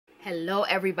Hello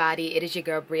everybody, it is your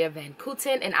girl Bria Van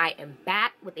Kooten and I am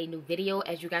back with a new video.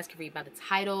 As you guys can read by the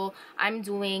title, I'm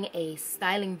doing a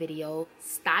styling video,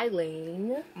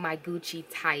 styling my Gucci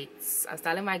tights. I'm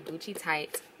styling my Gucci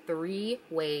tights 3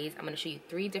 ways. I'm going to show you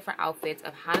 3 different outfits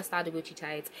of how to style the Gucci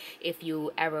tights. If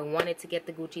you ever wanted to get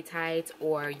the Gucci tights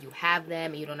or you have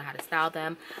them and you don't know how to style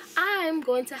them, I'm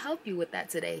going to help you with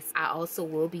that today. I also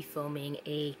will be filming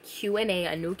a Q&A,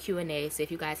 a new Q&A, so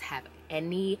if you guys have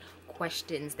any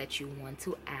questions that you want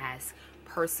to ask,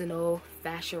 personal,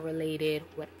 fashion related,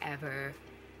 whatever,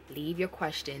 leave your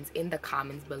questions in the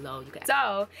comments below, you guys.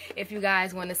 So if you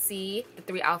guys want to see the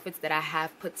 3 outfits that I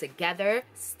have put together,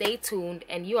 stay tuned,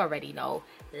 and you already know,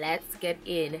 let's get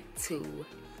into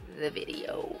the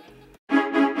video.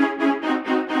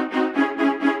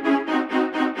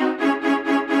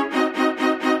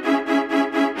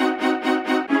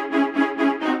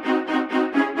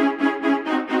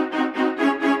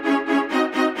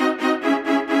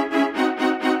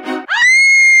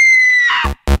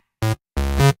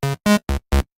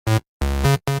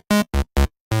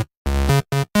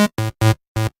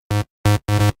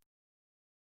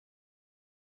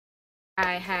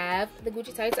 I have the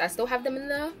Gucci tights. I still have them in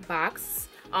the box.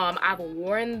 I've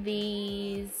worn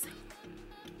these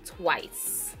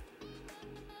twice.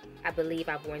 I believe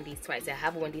I've worn these twice. I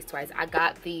have worn these twice. I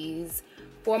got these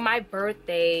for my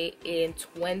birthday in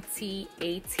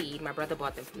 2018. My brother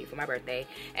bought them for me for my birthday,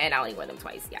 and I only wore them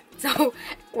twice. Yeah. So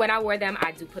when I wear them,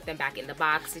 I do put them back in the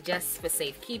box just for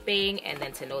safekeeping, and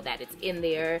then to know that it's in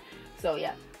there. So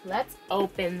yeah, let's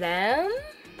open them.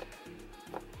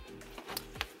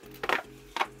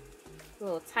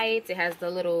 Little tights. It has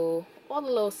the little, all the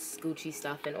little Gucci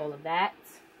stuff and all of that.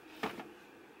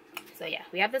 So yeah,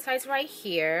 we have the tights right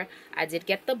here. I did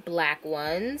get the black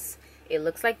ones. It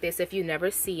looks like this if you've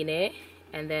never seen it.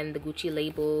 And then the Gucci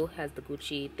label has the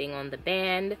Gucci thing on the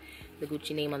band, the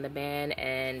Gucci name on the band,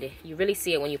 and you really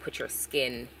see it when you put your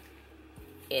skin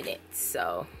in it.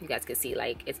 So you guys can see,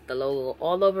 like, it's the logo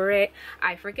all over it.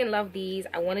 I freaking love these.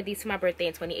 I wanted these for my birthday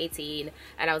in 2018,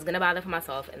 and I was gonna buy them for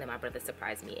myself, and then my brother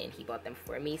surprised me and he bought them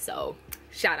for me. So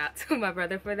shout out to my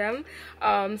brother for them.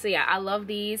 So yeah, I love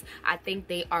these. I think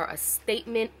they are a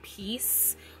statement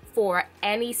piece for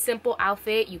any simple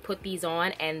outfit. You put these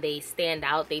on and they stand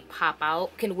out, they pop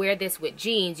out. You can wear this with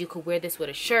jeans, you could wear this with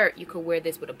a shirt, you could wear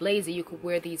this with a blazer, you could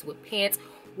wear these with pants.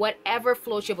 Whatever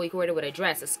floats your boat. You can wear it with a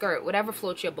dress, a skirt, whatever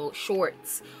floats your boat,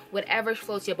 shorts, whatever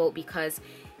floats your boat, because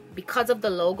of the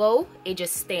logo, it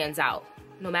just stands out.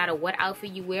 No matter what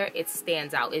outfit you wear, it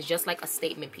stands out. It's just like a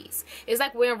statement piece. It's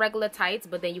like wearing regular tights,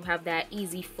 but then you have that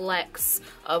easy flex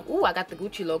of, ooh, I got the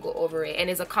Gucci logo over it, and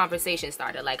it's a conversation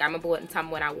starter. Like, I remember one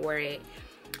time when I wore it,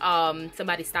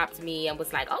 somebody stopped me and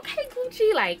was like, okay,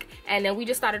 Gucci, like, and then we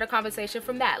just started a conversation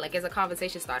from that. Like, as a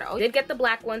conversation starter. I did get the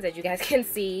black ones, as you guys can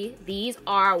see. These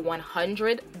are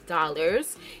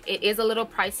 $100. It is a little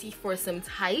pricey for some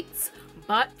tights,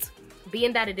 but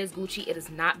being that it is Gucci, it is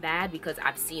not bad, because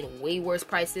I've seen way worse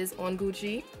prices on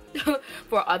Gucci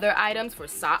for other items. For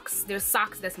socks, there's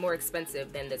socks that's more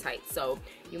expensive than the tights, so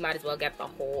you might as well get the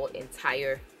whole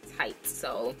entire tight.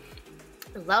 So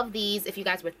love these. If you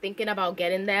guys were thinking about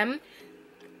getting them,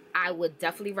 I would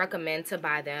definitely recommend to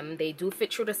buy them. They do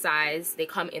fit true to size. They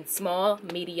come in small,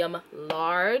 medium,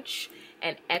 large,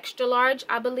 and extra large,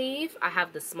 I believe. I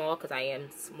have the small because I am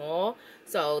small.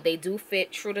 So they do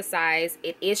fit true to size.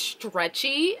 It is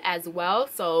stretchy as well.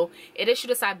 So it is true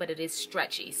to size, but it is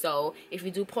stretchy. So if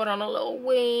you do put on a little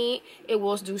weight, it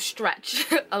will do stretch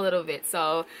a little bit.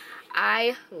 So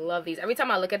I love these. Every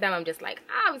time I look at them, I'm just like,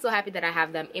 I'm so happy that I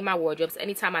have them in my wardrobes.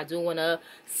 Anytime I do want to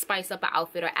spice up an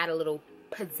outfit or add a little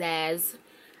pizzazz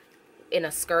in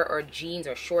a skirt or jeans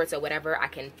or shorts or whatever, I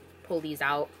can pull these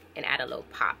out and add a little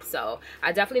pop. So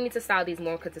I definitely need to style these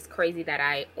more, because it's crazy that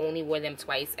I only wore them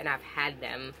twice and I've had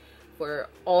them for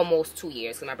almost 2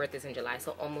 years, because my birthday's in July,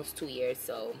 so almost 2 years.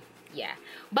 So yeah,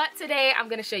 but today I'm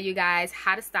gonna show you guys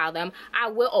how to style them. I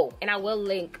will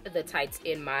link the tights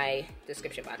in my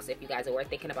description box. If you guys are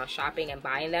thinking about shopping and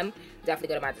buying them,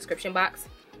 definitely go to my description box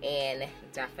and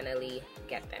definitely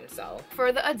get them. So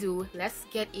further ado, let's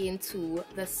get into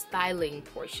the styling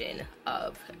portion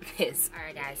of this. All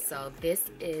right guys, so this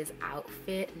is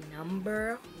outfit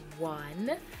number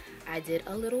 1. I did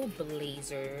a little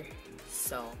blazer.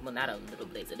 So, well, not a little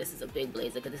blazer, this is a big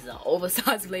blazer, because this is an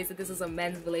oversized blazer. This is a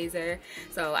men's blazer.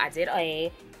 So I did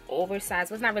a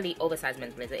oversized, well, it's not really oversized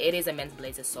men's blazer, it is a men's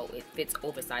blazer, so it fits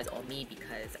oversized on me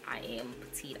because I am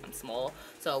petite, I'm small.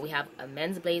 So we have a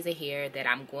men's blazer here that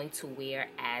I'm going to wear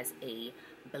as a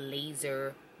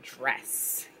blazer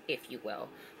dress, if you will.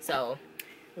 So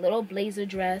little blazer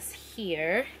dress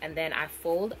here, and then I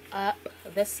fold up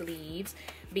the sleeves,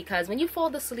 because when you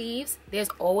fold the sleeves, there's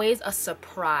always a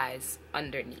surprise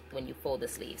underneath when you fold the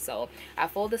sleeves. So I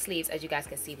fold the sleeves. As you guys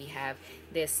can see, we have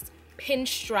this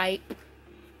pinstripe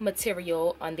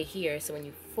material under here, so when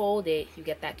you fold it, you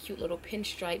get that cute little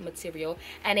pinstripe material,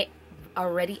 and it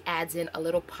already adds in a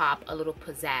little pop, a little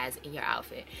pizzazz in your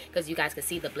outfit, because you guys can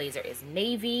see the blazer is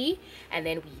navy, and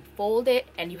then we fold it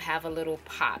and you have a little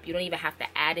pop. You don't even have to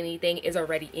add anything, it's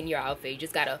already in your outfit. You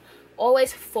just gotta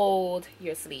always fold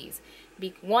your sleeves.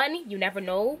 One, you never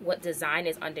know what design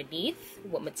is underneath,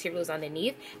 what material is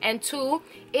underneath, and two,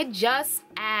 it just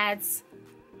adds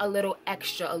a little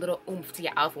extra, a little oomph to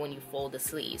your outfit when you fold the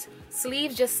sleeves.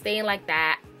 Sleeves just staying like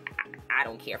that, I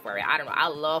don't care for it. I don't know, I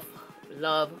love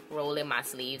rolling my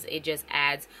sleeves. It just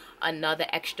adds another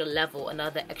extra level,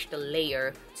 another extra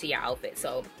layer to your outfit.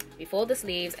 So we fold the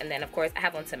sleeves, and then of course I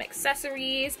have on some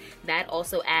accessories that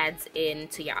also adds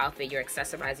into your outfit. You're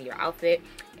accessorizing your outfit.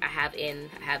 I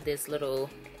have this little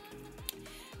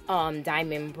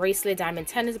diamond bracelet, diamond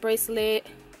tennis bracelet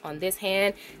on this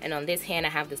hand, and on this hand I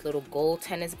have this little gold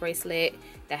tennis bracelet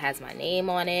that has my name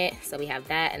on it. So we have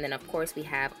that, and then of course we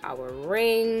have our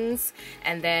rings,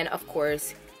 and then of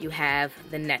course you have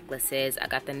the necklaces. I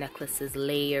got the necklaces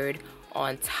layered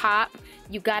on top.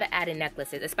 You gotta add in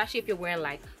necklaces, especially if you're wearing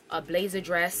like a blazer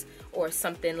dress or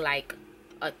something like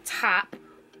a top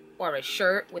or a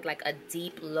shirt with like a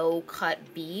deep low cut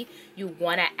V. You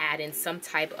wanna add in some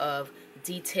type of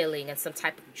detailing and some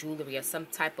type of jewelry or some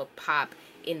type of pop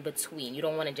in between. You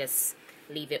don't want to just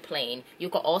leave it plain. You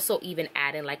could also even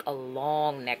add in like a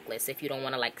long necklace if you don't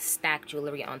want to like stack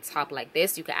jewelry on top like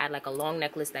this. You could add like a long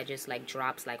necklace that just like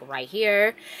drops like right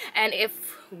here. And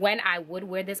when I would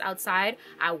wear this outside,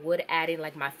 I would add in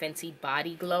like my Fenty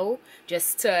Body Glow,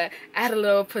 just to add a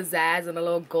little pizzazz and a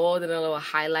little gold and a little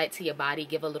highlight to your body,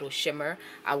 give a little shimmer.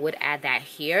 I would add that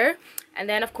here. And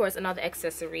then of course another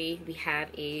accessory we have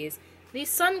is these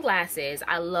sunglasses.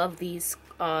 I love these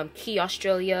Key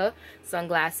Australia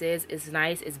sunglasses. It's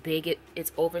nice, it's big,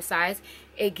 it's oversized.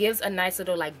 It gives a nice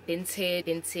little like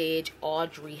vintage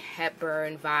Audrey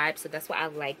Hepburn vibe. So that's why I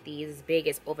like these. It's big,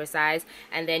 it's oversized.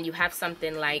 And then you have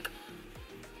something like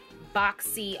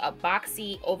a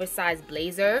boxy oversized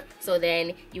blazer. So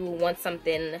then you will want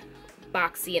something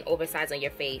boxy and oversized on your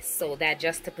face. So that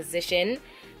juxtaposition,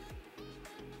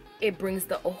 it brings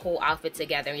the whole outfit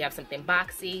together. You have something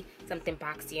boxy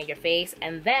on your face.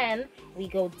 And then we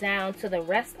go down to the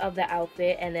rest of the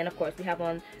outfit, and then of course we have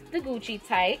on the Gucci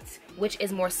tights, which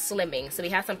is more slimming. So we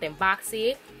have something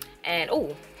boxy, and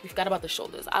oh, we forgot about the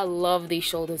shoulders. I love these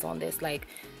shoulders on this, like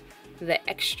the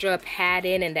extra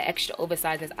padding and the extra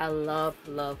oversizedness. I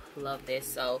love this.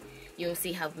 So you'll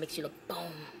see how it makes you look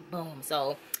boom boom.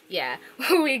 So yeah,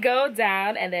 we go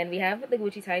down, and then we have the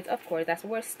Gucci tights. Of course, that's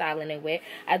what we're styling it with.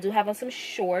 I do have on some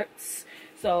shorts,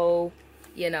 so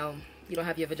you know, you don't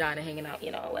have your vagina hanging out,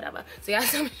 you know, whatever. So you have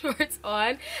some shorts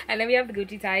on, and then we have the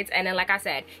Gucci tights. And then like I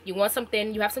said, you have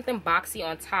something boxy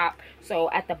on top, so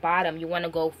at the bottom you want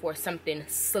to go for something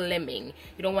slimming.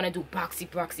 You don't want to do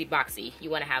boxy. You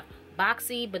want to have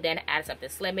boxy, but then add something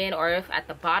slimming. Or if at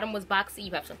the bottom was boxy,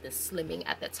 you have something slimming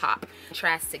at the top.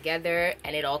 Contrast together,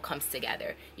 and it all comes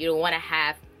together. You don't want to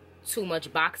have too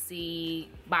much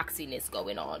boxiness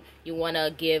going on. You want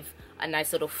to give a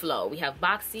nice little flow. We have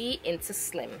boxy into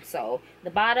slim. So the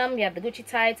bottom, we have the Gucci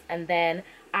tights, and then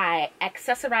I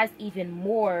accessorized even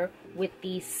more with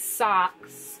these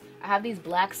socks. I have these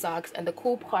black socks, and the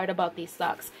cool part about these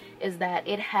socks is that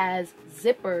it has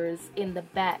zippers in the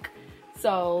back.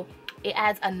 So it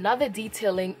adds another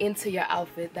detailing into your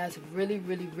outfit that's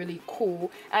really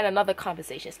cool. And another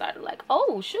conversation started, like,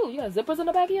 oh shoot, you got zippers in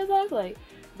the back of your socks? Like,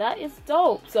 that is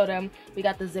dope. So then we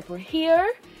got the zipper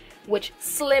here, which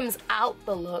slims out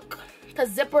the look, because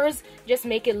zippers just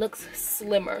make it look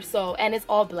slimmer. So, and it's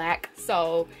all black,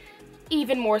 so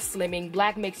even more slimming.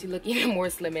 Black makes you look even more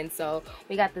slimming. So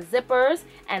we got the zippers,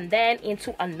 and then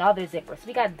into another zipper. So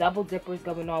we got double zippers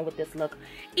going on with this look.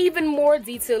 Even more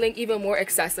detailing, even more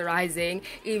accessorizing,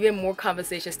 even more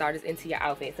conversation starters into your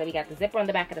outfit. So we got the zipper on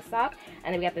the back of the sock,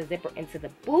 and then we got the zipper into the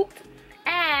boot.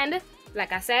 And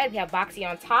like I said, we have boxy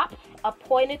on top. A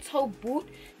pointed toe boot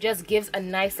just gives a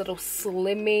nice little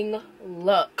slimming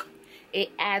look.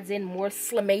 It adds in more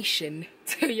slimmation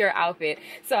to your outfit.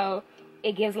 So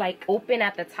it gives like open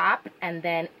at the top, and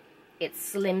then it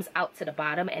slims out to the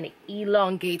bottom and it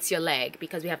elongates your leg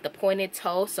because we have the pointed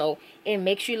toe, so it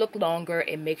makes you look longer,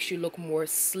 it makes you look more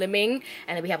slimming,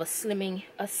 and then we have a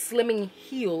slimming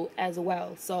heel as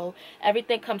well. So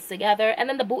everything comes together, and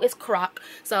then the boot is croc,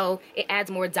 so it adds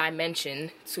more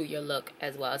dimension to your look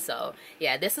as well. So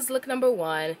yeah, this is look number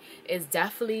one. Is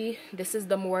definitely, this is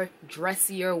the more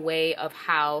dressier way of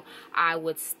how I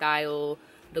would style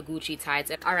the Gucci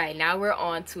tights. All right, now we're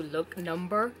on to look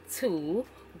number two,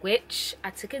 which I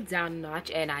took it down a notch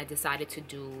and I decided to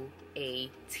do a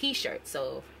t-shirt.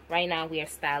 So right now we are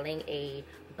styling a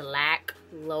black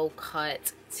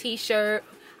low-cut t-shirt.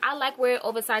 I like wearing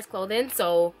oversized clothing,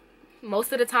 so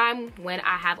most of the time when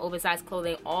I have oversized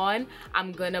clothing on,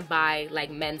 I'm gonna buy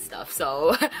like men's stuff.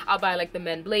 So I'll buy like the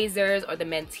men blazers or the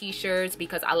men t-shirts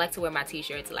because I like to wear my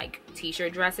t-shirts like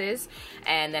t-shirt dresses,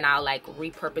 and then I'll like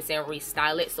repurpose and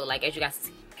restyle it. So like as you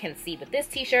guys can see with this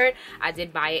t-shirt, I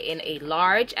did buy it in a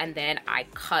large and then I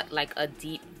cut like a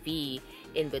deep V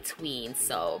in between.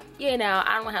 So you know,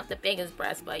 I don't have the biggest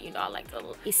breast, but you know, I like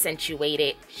to accentuate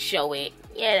it, show it,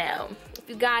 you know. If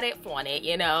you got it, flaunt it,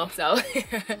 you know. So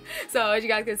so as you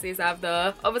guys can see, so I have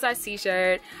the oversized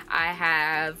t-shirt. I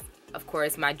have, of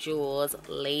course, my jewels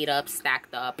laid up,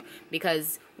 stacked up,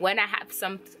 because when I have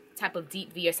some type of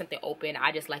deep V or something open,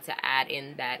 I just like to add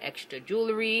in that extra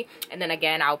jewelry. And then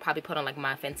again, I'll probably put on like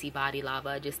my Fenty Body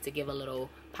Lava just to give a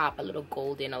little pop, a little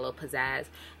golden, a little pizzazz.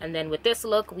 And then with this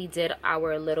look, we did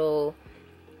our little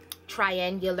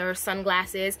triangular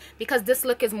sunglasses because this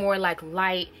look is more like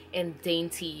light and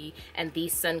dainty, and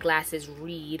these sunglasses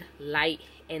read light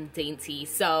and dainty,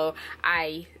 so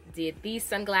I did these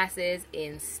sunglasses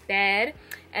instead.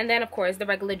 And then of course the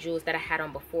regular jewels that I had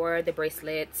on before, the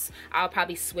bracelets. I'll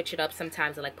probably switch it up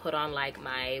sometimes and like put on like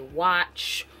my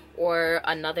watch or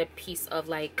another piece of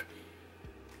like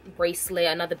bracelet,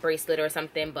 another bracelet or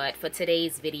something, but for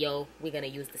today's video we're gonna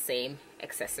use the same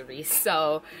accessories.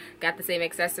 So got the same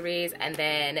accessories. And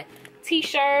then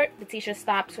t-shirt, the t-shirt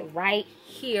stops right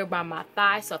here by my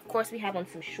thigh, so of course we have on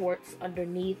some shorts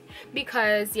underneath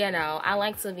because you know I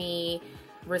like to be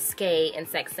risque and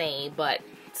sexy, but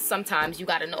sometimes you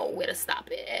gotta know where to stop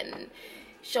it, and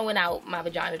showing out my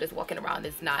vagina just walking around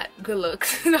is not good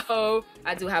looks. So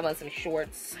I do have on some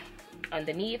shorts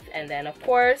underneath. And then of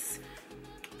course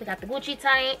we got the Gucci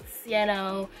tights. You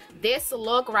know, this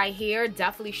look right here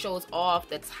definitely shows off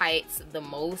the tights the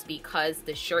most because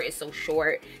the shirt is so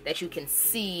short that you can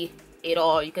see it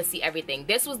all. You can see everything.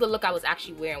 This was the look I was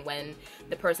actually wearing when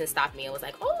the person stopped me and was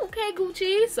like, oh, okay,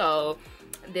 Gucci. So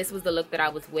this was the look that I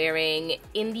was wearing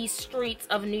in the streets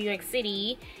of New York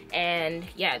City. And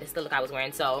yeah, this is the look I was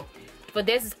wearing. So for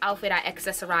this outfit, I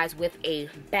accessorized with a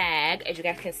bag. As you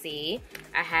guys can see,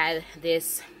 I had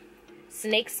this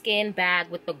snakeskin bag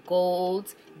with the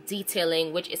gold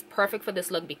detailing, which is perfect for this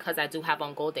look because I do have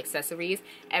on gold accessories.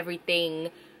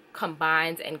 Everything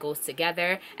combines and goes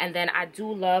together. And then I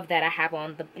do love that I have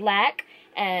on the black,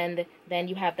 and then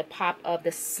you have the pop of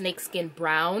the snakeskin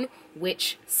brown,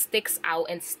 which sticks out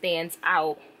and stands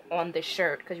out on the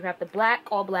shirt because you have the black,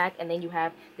 all black, and then you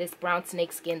have this brown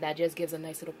snakeskin that just gives a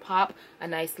nice little pop, a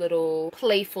nice little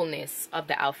playfulness of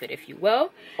the outfit, if you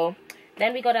will. So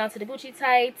then we go down to the Gucci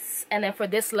tights. And then for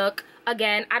this look,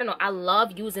 again, I don't know, I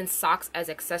love using socks as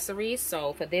accessories.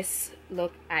 So for this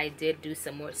look, I did do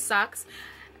some more socks.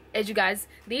 As you guys,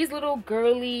 these little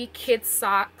girly kid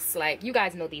socks, like you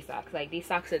guys know these socks. Like these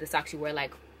socks are the socks you wear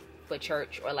like for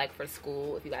church or like for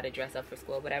school if you got to dress up for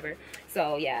school or whatever.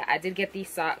 So yeah, I did get these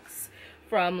socks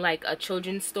from like a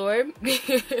children's store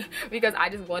because I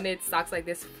just wanted socks like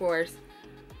this for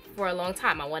a long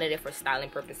time. I wanted it for styling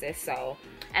purposes. So,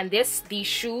 and these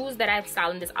shoes that I'm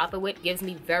styling this outfit with gives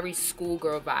me very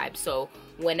schoolgirl vibes. So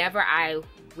whenever I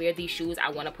wear these shoes,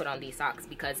 I want to put on these socks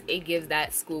because it gives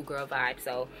that schoolgirl vibe.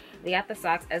 So we got the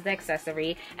socks as the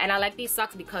accessory, and I like these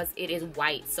socks because it is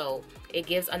white, so it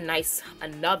gives a nice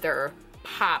another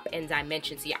pop and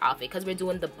dimension to your outfit because we're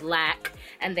doing the black,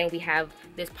 and then we have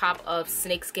this pop of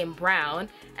snakeskin brown,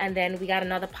 and then we got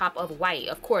another pop of white.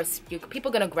 Of course,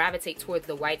 people are gonna gravitate towards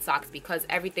the white socks because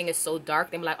everything is so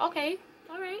dark. They're like, okay,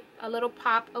 all right, a little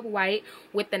pop of white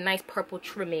with the nice purple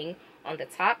trimming on the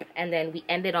top, and then we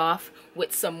ended off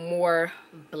with some more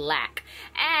black.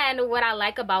 And what I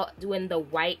like about doing the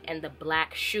white and the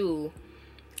black shoe,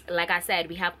 like I said,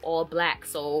 we have all black,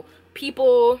 so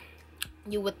people,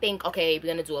 you would think, okay, we're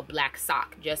gonna do a black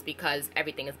sock just because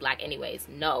everything is black anyways.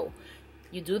 No,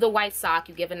 you do the white sock,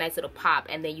 you give a nice little pop,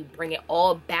 and then you bring it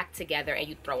all back together and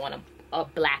you throw on a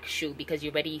black shoe because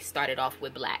you already started off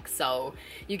with black. So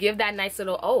you give that nice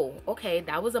little, oh, okay,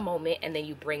 that was a moment, and then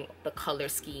you bring the color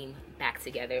scheme back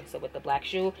together. So with the black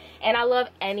shoe, and I love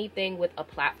anything with a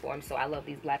platform, so I love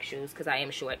these black shoes because I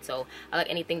am short, so I like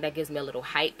anything that gives me a little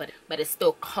height, but it's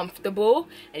still comfortable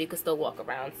and you can still walk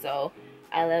around. So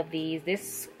I love these.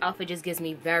 This outfit just gives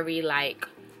me very like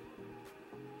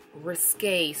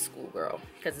risque schoolgirl,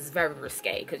 because it's very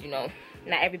risque, because you know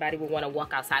not everybody will want to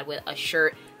walk outside with a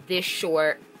shirt this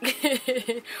short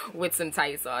with some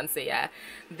tights on. So yeah,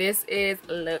 this is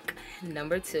look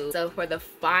number 2. So for the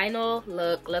final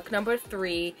look number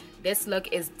 3, this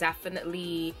look is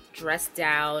definitely dressed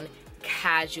down,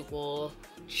 casual,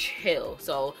 chill.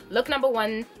 So look number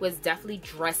 1 was definitely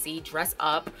dressy, dress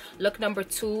up. Look number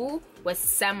 2 was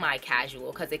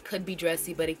semi-casual, because it could be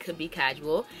dressy but it could be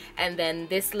casual. And then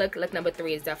this look number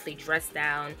 3 is definitely dressed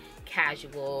down,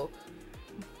 casual,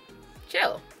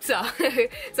 chill. So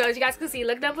as you guys can see,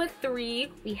 look number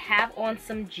 3, we have on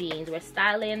some jeans. We're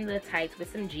styling the tights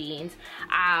with some jeans.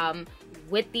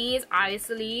 With these,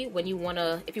 obviously, when you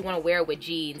if you wanna wear it with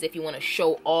jeans, if you wanna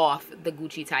show off the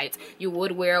Gucci tights, you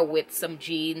would wear it with some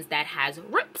jeans that has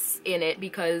rips in it,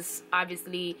 because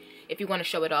obviously if you wanna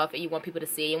show it off and you want people to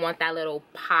see, you want that little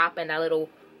pop and that little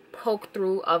poke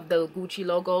through of the Gucci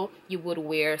logo, you would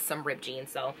wear some ripped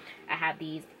jeans. So I have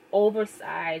these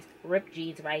oversized ripped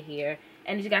jeans right here,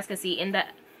 and as you guys can see, in the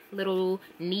little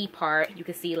knee part you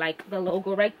can see like the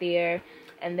logo right there,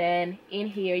 and then in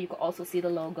here you can also see the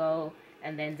logo,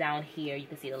 and then down here you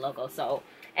can see the logo. So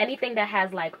anything that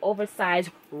has like oversized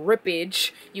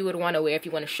rippage you would want to wear if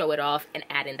you want to show it off and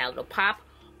add in that little pop.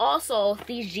 Also,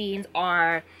 these jeans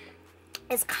are,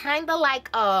 it's kind of like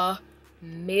a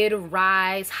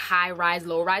mid-rise, high-rise,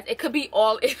 low-rise. It could be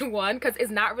all in one, because it's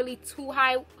not really too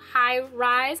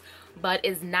high-rise, but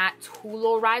it's not too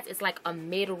low-rise. It's like a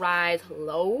mid-rise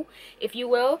low, if you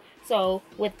will. So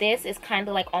with this, it's kind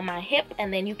of like on my hip,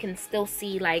 and then you can still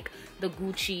see like the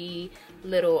Gucci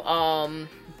little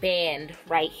band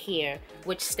right here,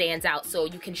 which stands out. So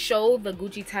you can show the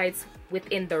Gucci tights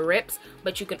within the rips,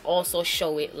 but you can also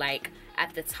show it like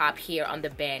at the top here on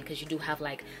the band, because you do have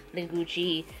like the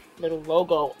Gucci little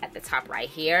logo at the top right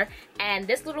here. And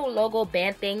this little logo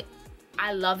band thing,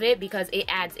 I love it because it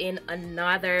adds in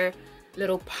another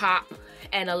little pop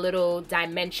and a little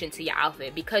dimension to your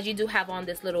outfit, because you do have on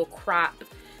this little crop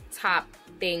top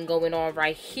thing going on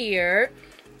right here.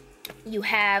 You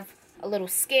have a little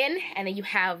skin, and then you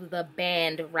have the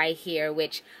band right here,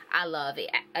 which I love.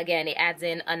 It again, it adds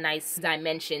in a nice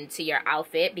dimension to your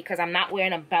outfit, because I'm not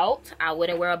wearing a belt. I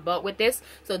wouldn't wear a belt with this,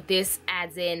 so this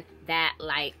adds in that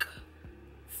like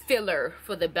filler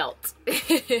for the belt.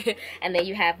 And then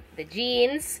you have the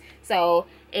jeans, so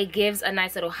it gives a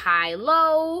nice little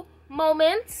high-low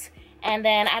moment. And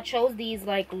then I chose these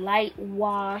like light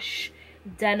wash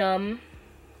denim,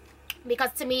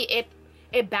 because to me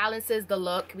it balances the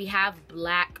look. We have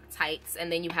black tights,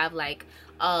 and then you have like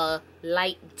a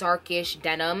light darkish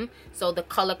denim, so the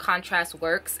color contrast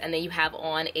works. And then you have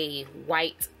on a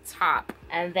white top,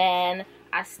 and then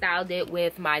I styled it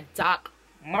with my Doc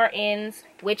Martens,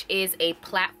 which is a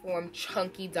platform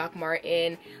chunky Doc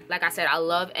Marten. Like I said, I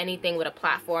love anything with a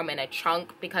platform and a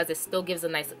chunk, because it still gives a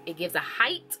nice, it gives a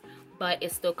height, but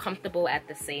it's still comfortable at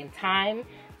the same time.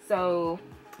 So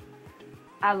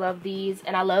I love these,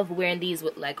 and I love wearing these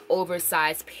with like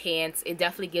oversized pants. It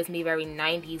definitely gives me very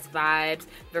 90s vibes,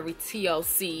 very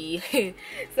TLC.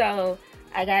 So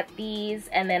I got these,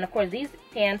 and then of course these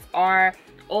pants are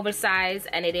oversized,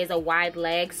 and it is a wide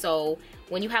leg. So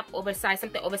when you have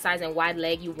something oversized and wide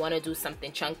leg, you want to do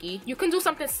something chunky. You can do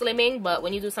something slimming, but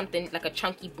when you do something like a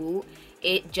chunky boot,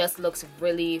 it just looks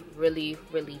really, really,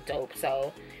 really dope.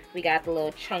 So we got the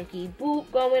little chunky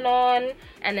boot going on,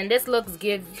 and then this look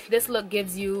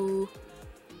gives you,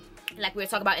 like we were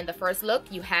talking about in the first look,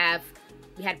 we had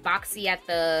boxy at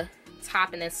the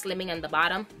top and then slimming on the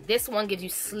bottom. This one gives you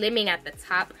slimming at the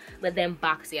top but then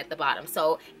boxy at the bottom,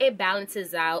 so it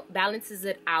balances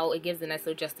it out. It gives a nice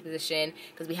little juxtaposition,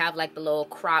 because we have like the little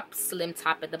crop slim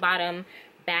top at the bottom,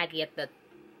 baggy at the,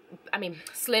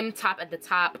 slim top at the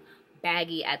top,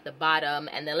 baggy at the bottom.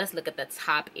 And then let's look at the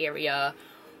top area.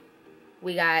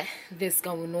 We got this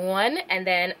going on, and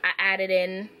then I added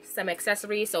in some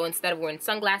accessories. So instead of wearing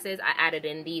sunglasses, I added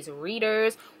in these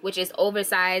readers, which is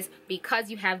oversized.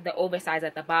 Because you have the oversized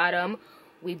at the bottom,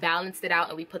 we balanced it out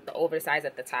and we put the oversized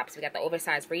at the top. So we got the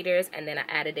oversized readers, and then I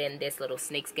added in this little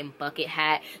snakeskin bucket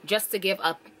hat, just to give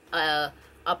a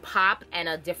pop and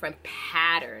a different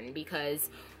pattern, because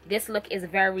this look is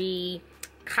very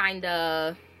kind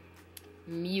of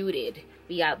muted.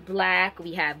 We got black,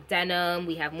 we have denim,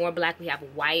 we have more black, we have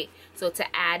white. So to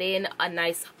add in a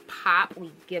nice pop,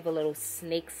 we give a little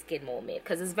snakeskin moment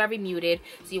because it's very muted.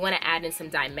 So you want to add in some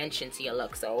dimension to your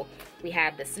look. So we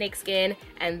have the snakeskin,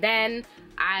 and then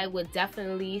I would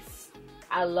definitely,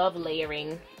 I love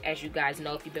layering. As you guys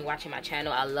know, if you've been watching my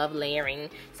channel, I love layering.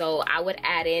 So I would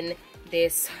add in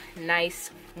this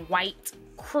nice white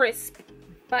crisp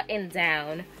button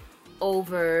down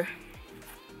over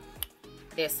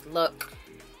this look.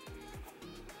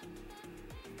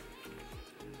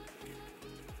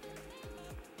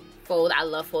 Fold, I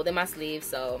love folding my sleeves,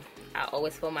 so I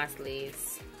always fold my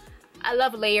sleeves. I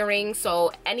love layering,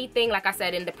 so anything, like I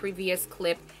said in the previous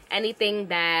clip, anything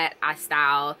that I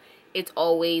style, it's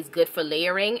always good for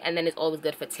layering, and then it's always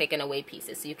good for taking away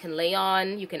pieces. So you can lay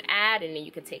on, you can add, and then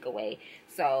you can take away.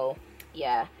 So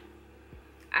yeah,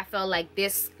 I felt like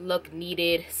this look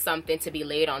needed something to be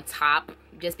laid on top,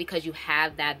 just because you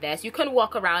have that vest. You can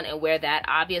walk around and wear that,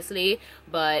 obviously,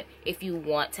 but if you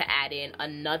want to add in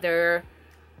another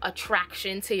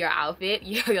attraction to your outfit,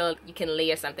 you can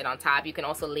layer something on top. You can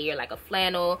also layer like a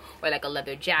flannel or like a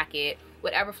leather jacket,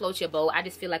 whatever floats your boat. I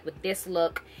just feel like with this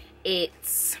look,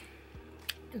 it's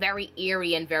very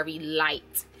eerie and very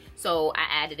light. So I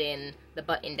added in the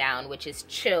button down, which is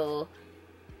chill,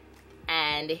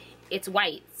 and it's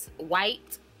white.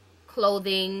 White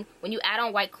clothing, when you add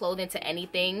on white clothing to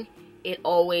anything, it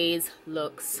always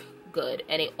looks good,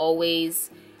 and it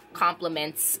always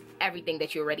complements everything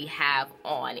that you already have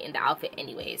on in the outfit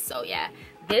anyways. So yeah,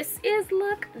 this is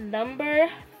look number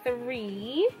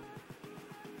 3.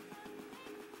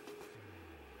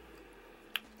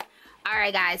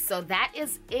 Alright guys, so that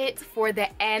is it for the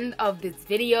end of this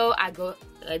video. What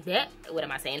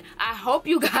am I saying? I hope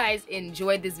you guys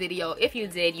enjoyed this video. If you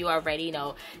did, you already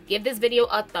know, give this video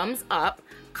a thumbs up.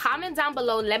 Comment down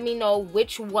below, let me know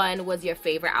which one was your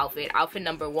favorite outfit. Outfit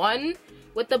number 1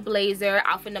 with the blazer,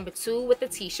 outfit number 2 with the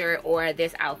t-shirt, or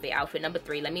this outfit, outfit number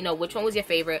 3. Let me know which one was your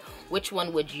favorite, which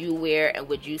one would you wear and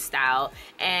would you style.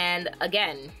 And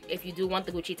again, if you do want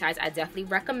the Gucci ties, I definitely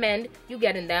recommend you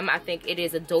getting them. I think it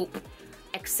is a dope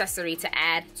accessory to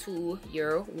add to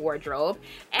your wardrobe.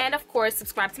 And of course,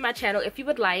 subscribe to my channel if you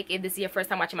would like. If this is your first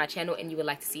time watching my channel and you would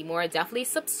like to see more, definitely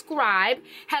subscribe.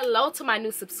 Hello to my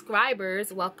new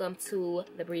subscribers. Welcome to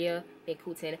the Bria Van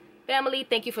Kooten family.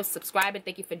 Thank you for subscribing.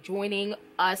 Thank you for joining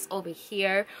us over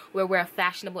here where we're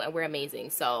fashionable and we're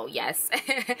amazing. So yes.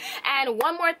 And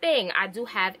one more thing, I do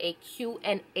have a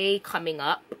Q&A coming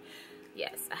up.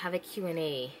 Yes, I have a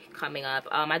Q&A coming up.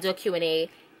 I do a Q&A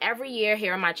every year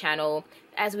here on my channel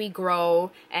as we grow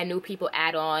and new people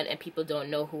add on and people don't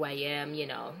know who I am, you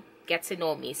know, get to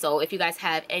know me. So if you guys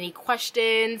have any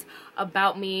questions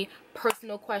about me,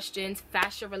 personal questions,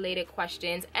 fashion related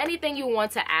questions, anything you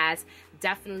want to ask,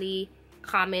 definitely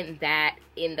comment that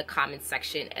in the comment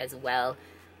section as well.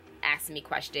 Ask me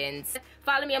questions.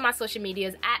 Follow me on my social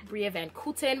medias at Bria Van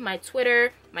Kooten, my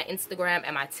Twitter, my Instagram,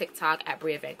 and my TikTok at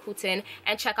Bria Van Kooten.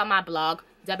 And check out my blog,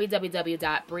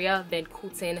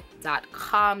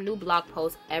 www.briavankooten.com. New blog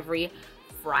post every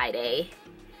Friday.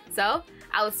 So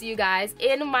I will see you guys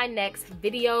in my next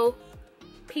video.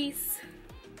 Peace,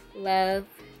 love,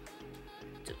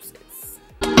 deuces.